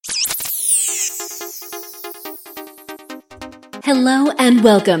Hello and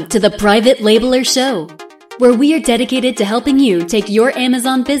welcome to the Private Labeler Show, where we are dedicated to helping you take your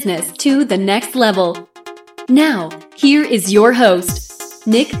Amazon business to the next level. Now, here is your host,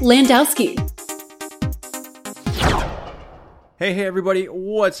 Nick Landowski. Hey everybody,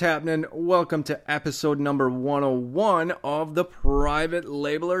 what's happening? Welcome to episode number 101 of the Private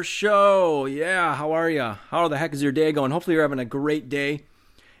Labeler Show. Yeah, how are you? How the heck is your day going? Hopefully you're having a great day.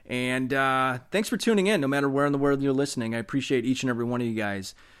 And thanks for tuning in, no matter where in the world you're listening. I appreciate each and every one of you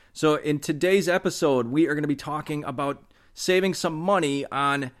guys. So in today's episode, we are going to be talking about saving some money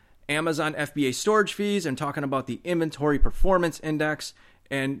on Amazon FBA storage fees and talking about the Inventory Performance Index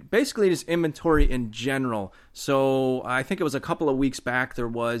and basically just inventory in general. So I think it was a couple of weeks back, there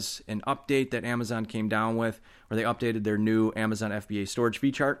was an update that Amazon came down with, where they updated their new Amazon FBA storage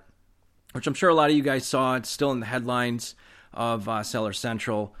fee chart, which I'm sure a lot of you guys saw. It's still in the headlines of Seller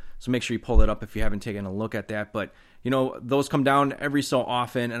Central, so make sure you pull it up if you haven't taken a look at that. But you know, those come down every so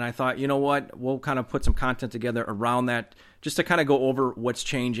often, and I thought, you know what, we'll kind of put some content together around that just to kind of go over what's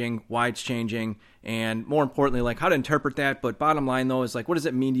changing, why it's changing, and more importantly, like how to interpret that. But bottom line though is like, what does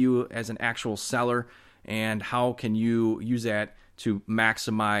it mean to you as an actual seller, and how can you use that to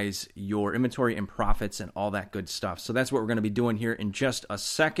maximize your inventory and profits and all that good stuff. So that's what we're going to be doing here in just a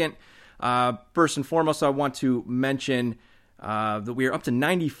second. First and foremost, I want to mention that we are up to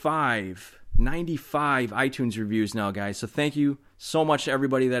 95 iTunes reviews now, guys. So thank you so much to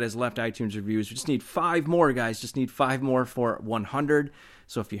everybody that has left iTunes reviews. We just need 5 more, guys. Just need 5 more for 100.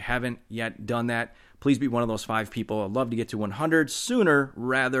 So if you haven't yet done that, please be one of those 5 people. I'd love to get to 100 sooner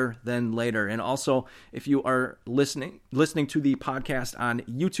rather than later. And also, if you are listening to the podcast on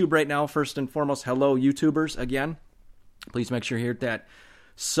YouTube right now, first and foremost, hello, YouTubers, again. Please make sure you hit that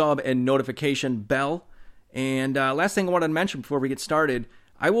sub and notification bell. And last thing I wanted to mention before we get started,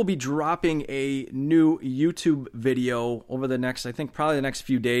 I will be dropping a new YouTube video over the next, I think probably the next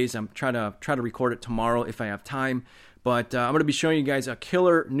few days. I'm trying to record it tomorrow if I have time. But I'm going to be showing you guys a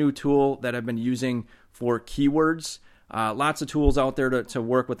killer new tool that I've been using for keywords. Lots of tools out there to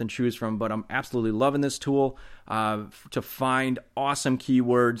work with and choose from, but I'm absolutely loving this tool to find awesome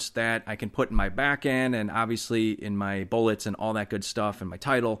keywords that I can put in my back end and obviously in my bullets and all that good stuff and my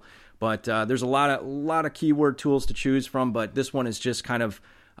title. But there's a lot of keyword tools to choose from, but this one is just kind of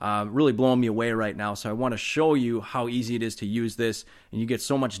really blowing me away right now. So I want to show you how easy it is to use this, and you get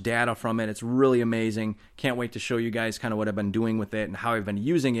so much data from it. It's really amazing. Can't wait to show you guys kind of what I've been doing with it and how I've been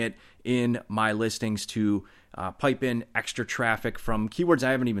using it in my listings to pipe in extra traffic from keywords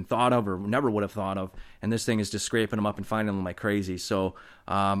I haven't even thought of or never would have thought of. And this thing is just scraping them up and finding them like crazy. So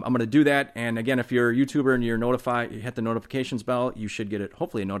I'm going to do that. And again, if you're a YouTuber and you're notified, you hit the notifications bell, you should get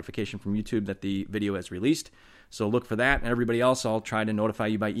hopefully a notification from YouTube that the video is released. So look for that. And everybody else, I'll try to notify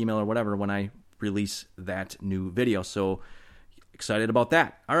you by email or whatever when I release that new video. So excited about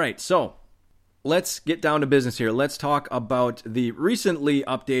that. All right, so let's get down to business here. Let's talk about the recently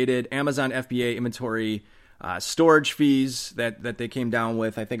updated Amazon FBA inventory storage fees that they came down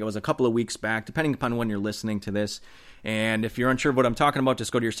with. I think it was a couple of weeks back, depending upon when you're listening to this. And if you're unsure of what I'm talking about,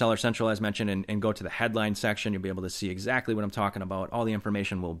 just go to your Seller Central, as mentioned, and go to the headline section. You'll be able to see exactly what I'm talking about. All the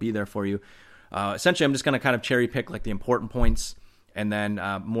information will be there for you. Essentially, I'm just going to kind of cherry pick like the important points, and then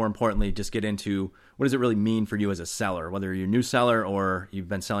more importantly, just get into what does it really mean for you as a seller, whether you're a new seller or you've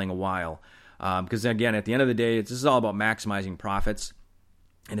been selling a while. Because again, at the end of the day, this is all about maximizing profits.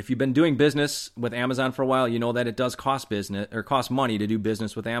 And if you've been doing business with Amazon for a while, you know that it does cost money to do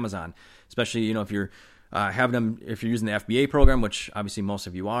business with Amazon, especially if you're if you're using the FBA program, which obviously most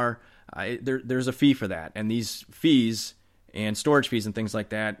of you are. There's a fee for that, and these fees and storage fees and things like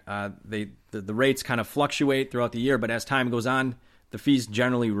that, the rates kind of fluctuate throughout the year, but as time goes on, the fees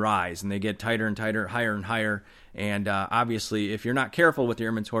generally rise and they get tighter and tighter, higher and higher. And obviously, if you're not careful with your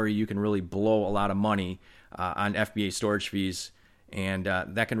inventory, you can really blow a lot of money on FBA storage fees, and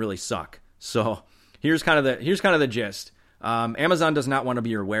that can really suck. So here's kind of the gist. Amazon does not want to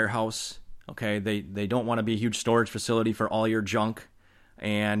be your warehouse. Okay, they don't want to be a huge storage facility for all your junk.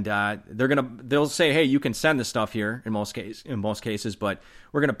 And they'll say, hey, you can send this stuff here in most cases, but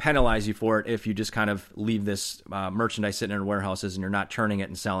we're going to penalize you for it if you just kind of leave this merchandise sitting in warehouses and you're not turning it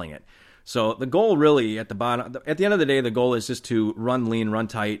and selling it. So the goal really at the end of the day, the goal is just to run lean, run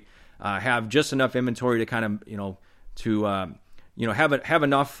tight, have just enough inventory to kind of, have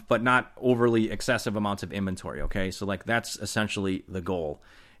enough, but not overly excessive amounts of inventory. Okay. So like that's essentially the goal.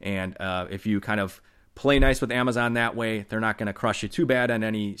 And if you kind of play nice with Amazon that way, they're not going to crush you too bad on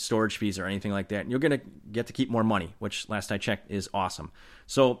any storage fees or anything like that. And you're going to get to keep more money, which last I checked is awesome.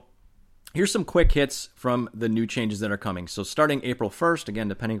 So here's some quick hits from the new changes that are coming. So starting April 1st, again,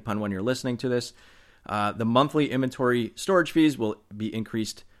 depending upon when you're listening to this, The monthly inventory storage fees will be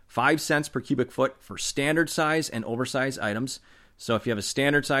increased 5 cents per cubic foot for standard size and oversized items. So if you have a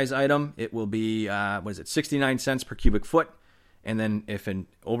standard size item, it will be 69 cents per cubic foot. And then if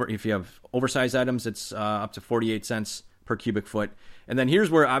you have oversized items, it's up to 48 cents per cubic foot. And then here's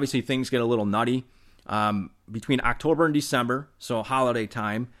where obviously things get a little nutty. Between October and December, so holiday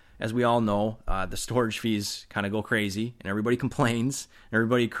time, as we all know, the storage fees kind of go crazy and everybody complains.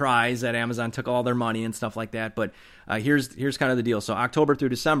 Everybody cries that Amazon took all their money and stuff like that. But here's kind of the deal. So October through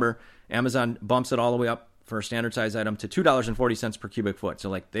December, Amazon bumps it all the way up for a standard size item to $2.40 per cubic foot. So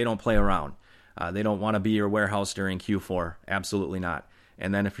like they don't play around. They don't want to be your warehouse during Q4. Absolutely not.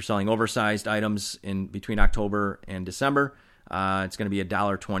 And then if you're selling oversized items in between October and December, it's going to be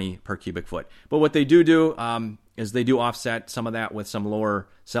 $1.20 per cubic foot. But what they do is they do offset some of that with some lower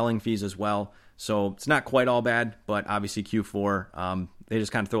selling fees as well. So it's not quite all bad, but obviously Q4, they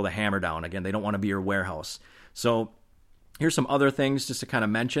just kind of throw the hammer down. Again, they don't want to be your warehouse. So here's some other things just to kind of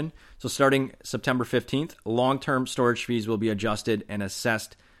mention. So starting September 15th, long-term storage fees will be adjusted and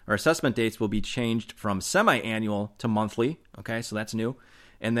assessed, or assessment dates will be changed from semi-annual to monthly. Okay, so that's new.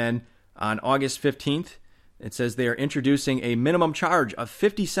 And then on August 15th, it says they are introducing a minimum charge of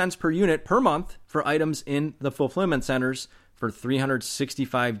 50 cents per unit per month for items in the fulfillment centers for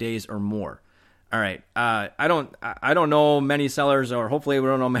 365 days or more. All right. I don't know many sellers, or hopefully we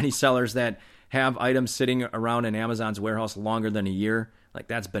don't know many sellers that have items sitting around in Amazon's warehouse longer than a year. Like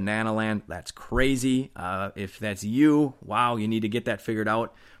that's banana land. That's crazy. If that's you, wow, you need to get that figured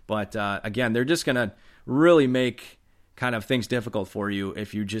out. But again, they're just going to really make kind of things difficult for you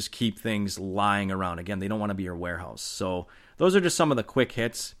if you just keep things lying around. Again, they don't want to be your warehouse. So those are just some of the quick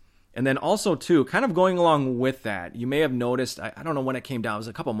hits. And then also too, kind of going along with that, you may have noticed, I don't know when it came down, it was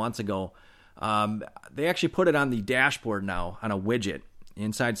a couple months ago. They actually put it on the dashboard now on a widget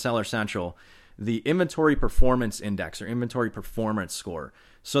inside Seller Central, the inventory performance index or inventory performance score.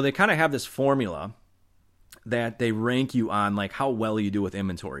 So they kind of have this formula that they rank you on, like how well you do with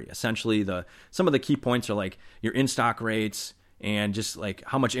inventory. Essentially, some of the key points are like your in-stock rates and just like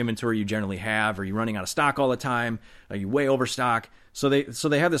how much inventory you generally have. Are you running out of stock all the time? Are you way overstock? So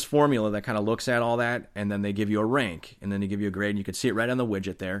they have this formula that kind of looks at all that, and then they give you a rank, and then they give you a grade, and you can see it right on the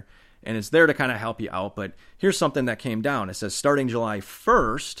widget there. And it's there to kind of help you out. But here's something that came down. It says starting July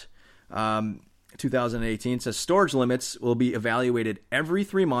 1st, 2018, it says storage limits will be evaluated every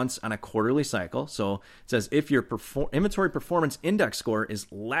 3 months on a quarterly cycle. So it says if your inventory performance index score is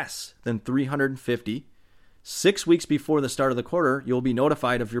less than 350, 6 weeks before the start of the quarter, you'll be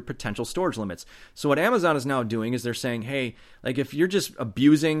notified of your potential storage limits. So what Amazon is now doing is they're saying, hey, like if you're just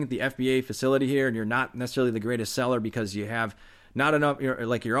abusing the FBA facility here and you're not necessarily the greatest seller because you have not enough,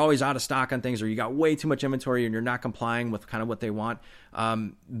 you're always out of stock on things, or you got way too much inventory and you're not complying with kind of what they want,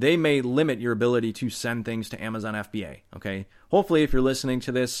 they may limit your ability to send things to Amazon FBA. Okay. Hopefully, if you're listening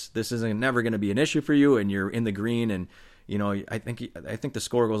to this isn't never going to be an issue for you, and you're in the green. And I think the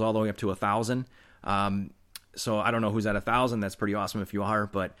score goes all the way up to 1,000. So I don't know who's at 1,000. That's pretty awesome if you are.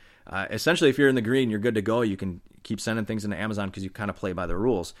 But essentially, if you're in the green, you're good to go. You can keep sending things into Amazon because you kind of play by the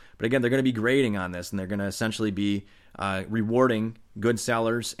rules. But again, they're going to be grading on this, and they're going to essentially be rewarding good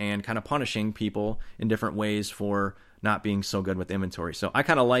sellers and kind of punishing people in different ways for not being so good with inventory. So I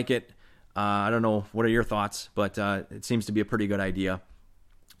kind of like it. I don't know, what are your thoughts? But it seems to be a pretty good idea.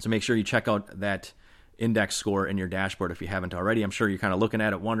 So make sure you check out that index score in your dashboard if you haven't already. I'm sure you're kind of looking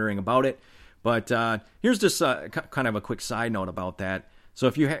at it, wondering about it. But here's just kind of a quick side note about that. So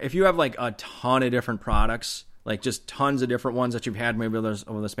if you have like a ton of different products, like just tons of different ones that you've had maybe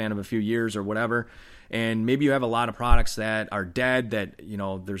over the span of a few years or whatever, and maybe you have a lot of products that are dead, that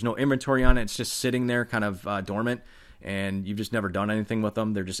there's no inventory on it, it's just sitting there kind of dormant, and you've just never done anything with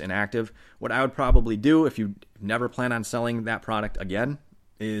them, they're just inactive. What I would probably do if you never plan on selling that product again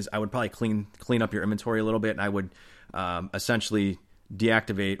is I would probably clean up your inventory a little bit, and I would essentially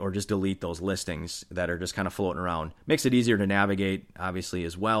deactivate or just delete those listings that are just kind of floating around. Makes it easier to navigate, obviously,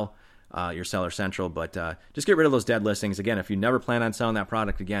 as well, your Seller Central, but just get rid of those dead listings. Again, if you never plan on selling that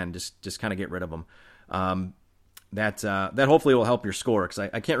product again, just kind of get rid of them. That hopefully will help your score, because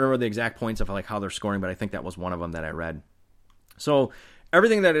I can't remember the exact points of like how they're scoring, but I think that was one of them that I read. So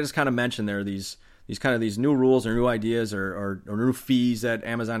everything that is kind of mentioned there, these new rules or new ideas or new fees that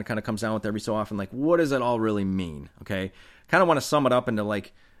Amazon kind of comes down with every so often, like what does it all really mean? Okay. Kind of want to sum it up into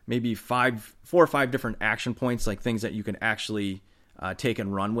like maybe 4 or 5 different action points, like things that you can actually take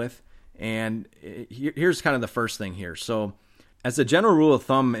and run with. And here's kind of the first thing here. So as a general rule of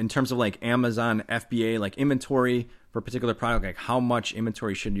thumb, in terms of like Amazon FBA, like inventory for a particular product, like how much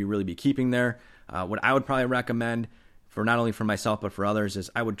inventory should you really be keeping there? What I would probably recommend for not only for myself but for others,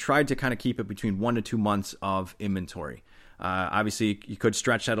 is I would try to kind of keep it between 1 to 2 months of inventory. Obviously, you could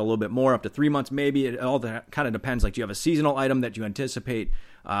stretch that a little bit more, up to 3 months maybe. It all kind of depends. Like, do you have a seasonal item that you anticipate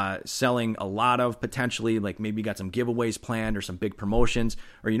selling a lot of potentially? Like, maybe you got some giveaways planned or some big promotions,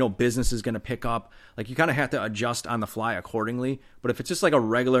 or business is going to pick up. Like, you kind of have to adjust on the fly accordingly. But if it's just like a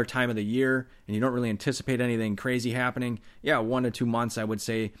regular time of the year and you don't really anticipate anything crazy happening, 1 to 2 months, I would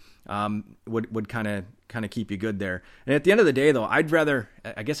say, would kind of keep you good there. And at the end of the day, though,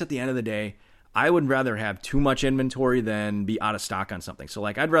 I would rather have too much inventory than be out of stock on something. So,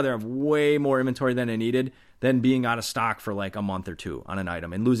 like, I'd rather have way more inventory than I needed than being out of stock for like a month or two on an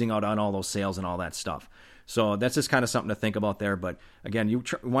item and losing out on all those sales and all that stuff. So that's just kind of something to think about there. But again, you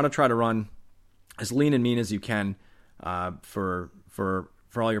want to try to run as lean and mean as you can for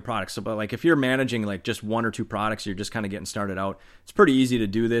all your products. So, but like, if you're managing like just 1 or 2 products, you're just kind of getting started out, it's pretty easy to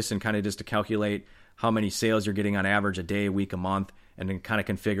do this and kind of just to calculate how many sales you're getting on average a day, a week, a month, and then kind of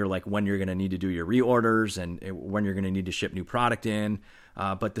configure like when you're going to need to do your reorders and when you're going to need to ship new product in.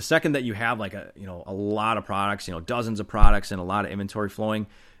 But the second that you have like a lot of products, dozens of products and a lot of inventory flowing,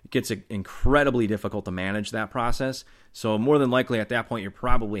 it gets incredibly difficult to manage that process. So more than likely at that point, you're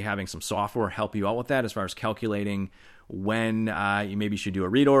probably having some software help you out with that as far as calculating when you maybe should do a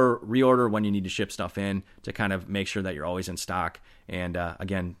reorder, when you need to ship stuff in to kind of make sure that you're always in stock. And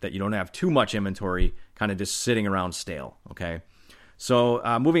again, that you don't have too much inventory kind of just sitting around stale, okay? So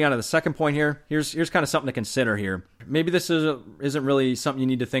moving on to the second point here, here's kind of something to consider here. Maybe this isn't really something you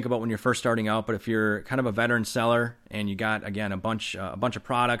need to think about when you're first starting out, but if you're kind of a veteran seller and you got, again, a bunch of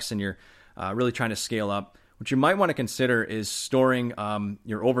products and you're really trying to scale up, what you might want to consider is storing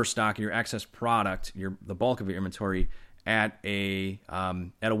your overstock, your excess product, the bulk of your inventory at a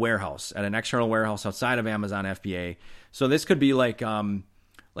warehouse, at an external warehouse outside of Amazon FBA. So this could be like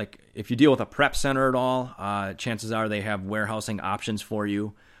if you deal with a prep center at all, chances are they have warehousing options for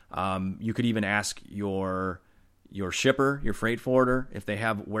you. You could even ask your shipper, your freight forwarder, if they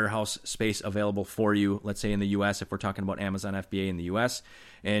have warehouse space available for you, let's say in the U.S., if we're talking about Amazon FBA in the U.S.,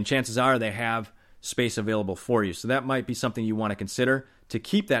 and chances are they have space available for you. So that might be something you want to consider to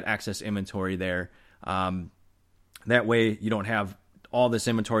keep that excess inventory there. That way you don't have all this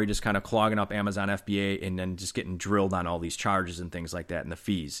inventory just kind of clogging up Amazon FBA and then just getting drilled on all these charges and things like that and the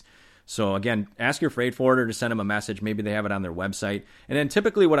fees. So again, ask your freight forwarder to send them a message. Maybe they have it on their website. And then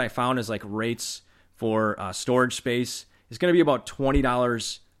typically what I found is like rates for storage space is going to be about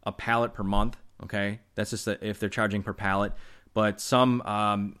 $20 a pallet per month. Okay, that's just if they're charging per pallet. But some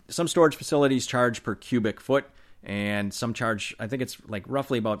storage facilities charge per cubic foot, and some charge, I think it's like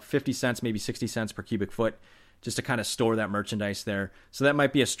roughly about 50 cents, maybe 60 cents per cubic foot, just to kind of store that merchandise there. So that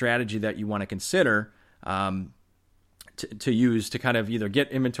might be a strategy that you want to consider to use to kind of either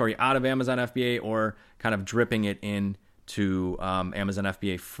get inventory out of Amazon FBA or kind of dripping it into Amazon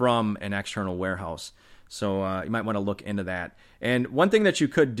FBA from an external warehouse. So you might want to look into that. And one thing that you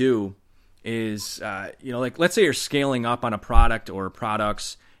could do is, like let's say you're scaling up on a product or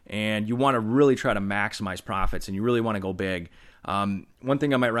products and you want to really try to maximize profits and you really want to go big. One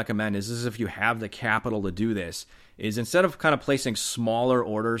thing I might recommend is if you have the capital to do this, is instead of kind of placing smaller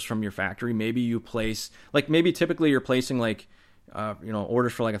orders from your factory, maybe you place, like maybe typically you're placing like,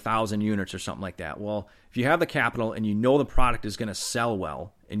 orders for like 1,000 units or something like that. Well, if you have the capital and you know the product is going to sell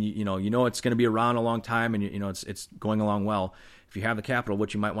well and you know it's going to be around a long time and it's going along well, if you have the capital,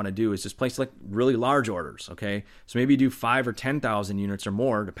 what you might want to do is just place like really large orders, okay? So maybe you do 5,000 or 10,000 units or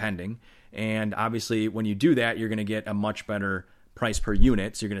more, depending. And obviously, when you do that, you're going to get a much better price per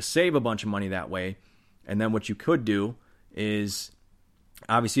unit. So you're going to save a bunch of money that way. And then what you could do is,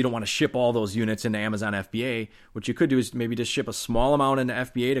 obviously, you don't want to ship all those units into Amazon FBA. What you could do is maybe just ship a small amount into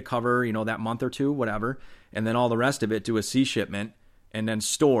FBA to cover, that month or two, whatever. And then all the rest of it, do a C shipment and then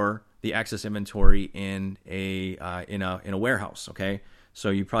store the excess inventory in a warehouse, okay?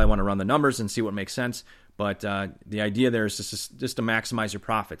 So you probably want to run the numbers and see what makes sense. But the idea there is just to maximize your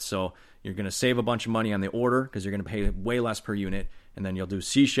profits. So you're going to save a bunch of money on the order because you're going to pay way less per unit, and then you'll do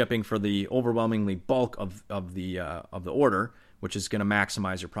C shipping for the overwhelmingly bulk of the order, which is going to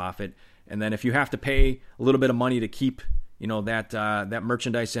maximize your profit. And then if you have to pay a little bit of money to keep that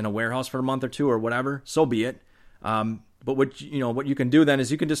merchandise in a warehouse for a month or two or whatever, so be it. But what you can do then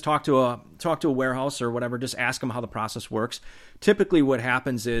is you can just talk to a warehouse or whatever, just ask them how the process works. Typically what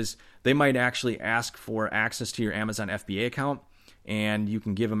happens is they might actually ask for access to your Amazon FBA account, and you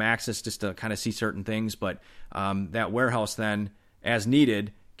can give them access just to kind of see certain things. But that warehouse then, as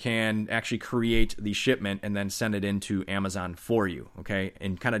needed, can actually create the shipment and then send it into Amazon for you, okay?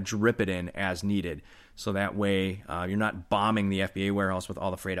 And kind of drip it in as needed. So that way you're not bombing the FBA warehouse with all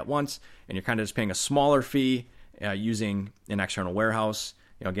the freight at once, and you're kind of just paying a smaller fee using an external warehouse,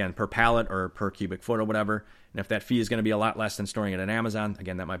 again, per pallet or per cubic foot or whatever. And if that fee is going to be a lot less than storing it at Amazon,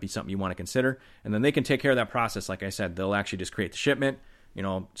 again, that might be something you want to consider. And then they can take care of that process. Like I said, they'll actually just create the shipment,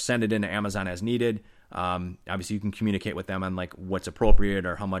 send it into Amazon as needed. Obviously, you can communicate with them on like what's appropriate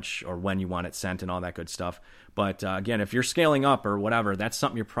or how much or when you want it sent and all that good stuff. But again, if you're scaling up or whatever, that's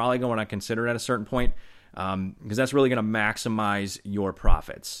something you're probably going to want to consider at a certain point, because that's really going to maximize your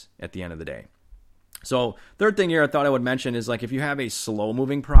profits at the end of the day. So third thing here I thought I would mention is like if you have a slow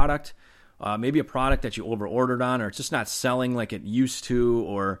moving product, maybe a product that you over ordered on, or it's just not selling like it used to,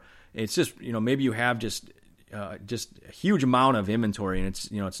 or it's just, maybe you have just a huge amount of inventory and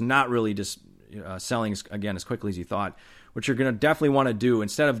it's not really just selling as quickly as you thought. What you're going to definitely want to do,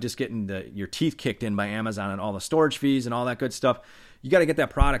 instead of just getting your teeth kicked in by Amazon and all the storage fees and all that good stuff, you got to get that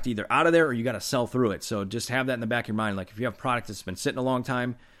product either out of there or you got to sell through it. So just have that in the back of your mind. Like if you have product that's been sitting a long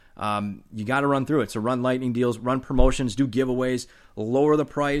time, you got to run through it. So run lightning deals, run promotions, do giveaways, lower the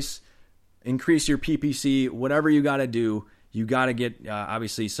price, increase your PPC, whatever you got to do. You got to get,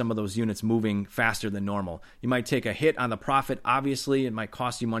 obviously, some of those units moving faster than normal. You might take a hit on the profit. Obviously, it might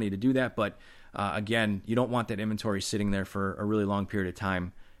cost you money to do that. But again, you don't want that inventory sitting there for a really long period of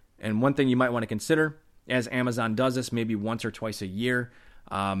time. And one thing you might want to consider, as Amazon does this maybe once or twice a year,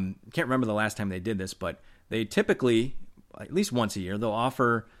 can't remember the last time they did this, but they typically, at least once a year, they'll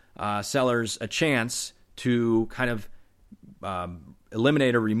offer sellers a chance to kind of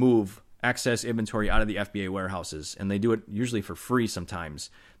eliminate or remove excess inventory out of the FBA warehouses. And they do it usually for free sometimes.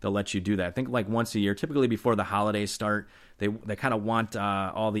 They'll let you do that. I think like once a year, typically before the holidays start. They kind of want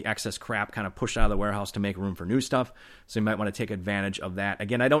all the excess crap kind of pushed out of the warehouse to make room for new stuff. So you might want to take advantage of that.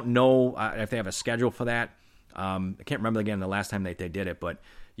 Again, I don't know if they have a schedule for that. I can't remember, again, the last time they did it. But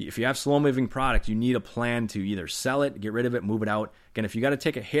if you have slow-moving product, you need a plan to either sell it, get rid of it, move it out. Again, if you got to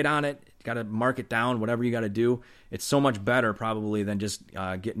take a hit on it, you got to mark it down, whatever you got to do, it's so much better probably than just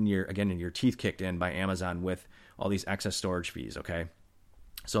getting your teeth kicked in by Amazon with all these excess storage fees, okay?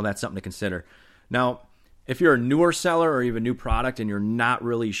 So that's something to consider. Now, if you're a newer seller or you have a new product and you're not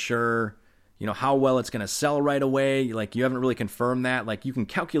really sure, how well it's going to sell right away, like you haven't really confirmed that, like you can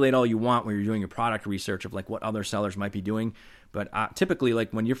calculate all you want when you're doing your product research of like what other sellers might be doing. But typically,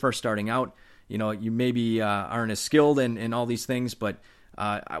 like when you're first starting out, you maybe aren't as skilled in all these things. But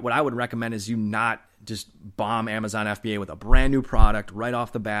what I would recommend is you not just bomb Amazon FBA with a brand new product right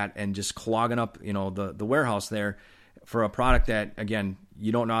off the bat and just clogging up, the warehouse there for a product that, again,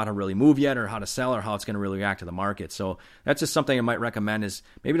 you don't know how to really move yet or how to sell or how it's going to really react to the market. So that's just something I might recommend is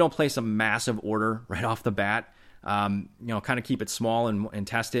maybe don't place a massive order right off the bat. Kind of keep it small and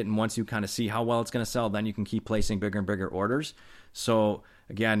test it. And once you kind of see how well it's going to sell, then you can keep placing bigger and bigger orders. So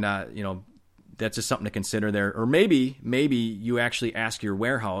again, that's just something to consider there. Or maybe you actually ask your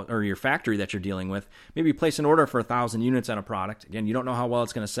warehouse or your factory that you're dealing with, maybe place an order for 1,000 units on a product. Again, you don't know how well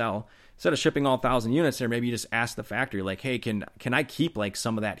it's going to sell. Instead of shipping all 1,000 units there, maybe you just ask the factory like, hey, can I keep like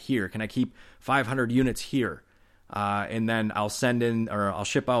some of that here? Can I keep 500 units here? And then I'll send in or I'll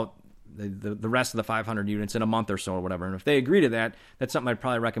ship out the rest of the 500 units in a month or so or whatever. And if they agree to that, that's something I'd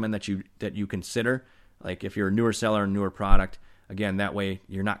probably recommend that you consider. Like if you're a newer seller, a newer product, again, that way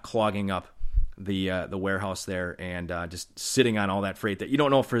you're not clogging up the warehouse there and just sitting on all that freight that you don't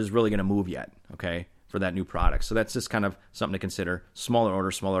know if is really going to move yet, okay, for that new product. So that's just kind of something to consider. Smaller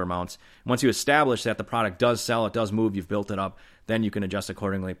orders, smaller amounts. Once you establish that the product does sell, it does move, you've built it up, then you can adjust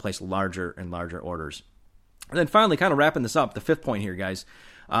accordingly, place larger and larger orders. And then finally, kind of wrapping this up, the fifth point here, guys.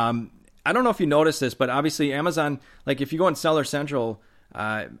 I don't know if you noticed this, but obviously Amazon, like if you go on Seller Central,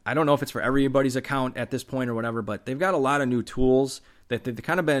 I don't know if it's for everybody's account at this point or whatever, but they've got a lot of new tools that they've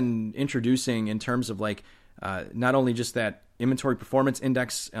kind of been introducing in terms of like not only just that inventory performance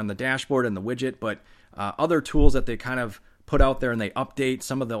index on the dashboard and the widget, but other tools that they kind of put out there and they update.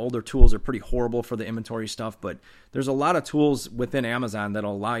 Some of the older tools are pretty horrible for the inventory stuff, but there's a lot of tools within Amazon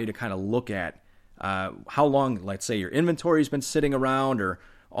that'll allow you to kind of look at how long, let's say, your inventory's been sitting around or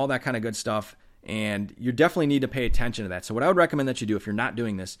all that kind of good stuff. And you definitely need to pay attention to that. So what I would recommend that you do if you're not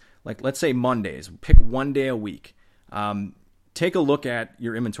doing this, like let's say Mondays, pick one day a week, take a look at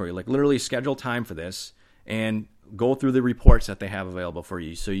your inventory, like literally schedule time for this and go through the reports that they have available for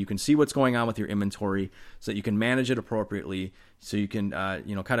you. So you can see what's going on with your inventory so that you can manage it appropriately. So you can,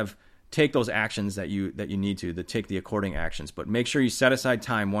 kind of take those actions that you need to take the according actions, but make sure you set aside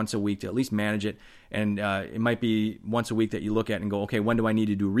time once a week to at least manage it. And it might be once a week that you look at and go, okay, when do I need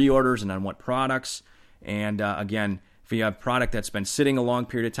to do reorders and on what products? And again, if you have product that's been sitting a long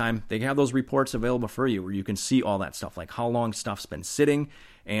period of time, they have those reports available for you where you can see all that stuff, like how long stuff's been sitting.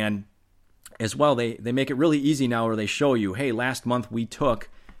 And as well, they make it really easy now where they show you, hey, last month we took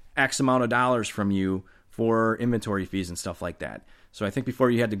X amount of dollars from you for inventory fees and stuff like that. So I think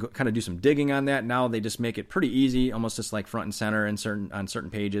before you had to kind of do some digging on that. Now they just make it pretty easy, almost just like front and center on certain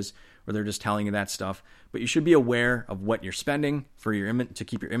pages where they're just telling you that stuff. But you should be aware of what you're spending for to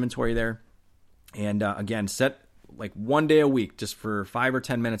keep your inventory there. And again, set like one day a week just for 5 or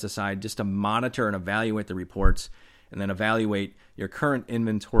 10 minutes aside just to monitor and evaluate the reports, and then evaluate your current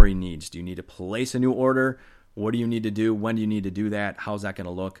inventory needs. Do you need to place a new order? What do you need to do? When do you need to do that? How's that going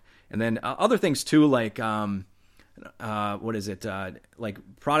to look? And then other things too, like like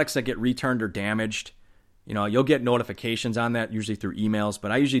products that get returned or damaged. You'll get notifications on that usually through emails,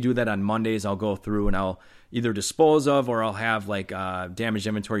 but I usually do that on Mondays. I'll go through and I'll either dispose of, or I'll have like damaged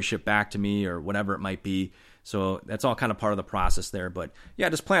inventory shipped back to me or whatever it might be. So that's all kind of part of the process there. But yeah,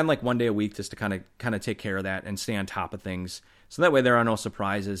 just plan like one day a week just to kind of take care of that and stay on top of things. So that way there are no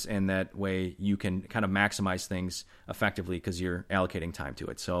surprises, and that way you can kind of maximize things effectively because you're allocating time to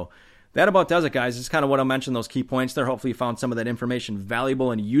it. So that about does it, guys. This is kind of what I'll mention, those key points there. Hopefully you found some of that information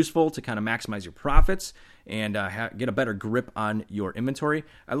valuable and useful to kind of maximize your profits and get a better grip on your inventory.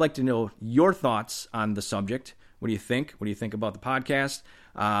 I'd like to know your thoughts on the subject. What do you think? What do you think about the podcast?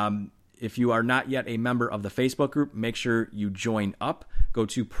 If you are not yet a member of the Facebook group, make sure you join up. Go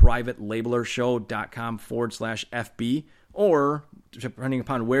to privatelabelershow.com/FB, or depending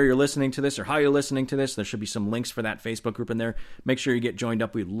upon where you're listening to this or how you're listening to this, there should be some links for that Facebook group in there. Make sure you get joined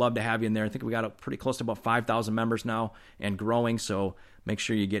up. We'd love to have you in there. I think we got pretty close to about 5,000 members now and growing, so make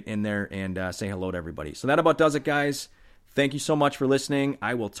sure you get in there and say hello to everybody. So that about does it, guys. Thank you so much for listening.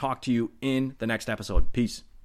 I will talk to you in the next episode. Peace.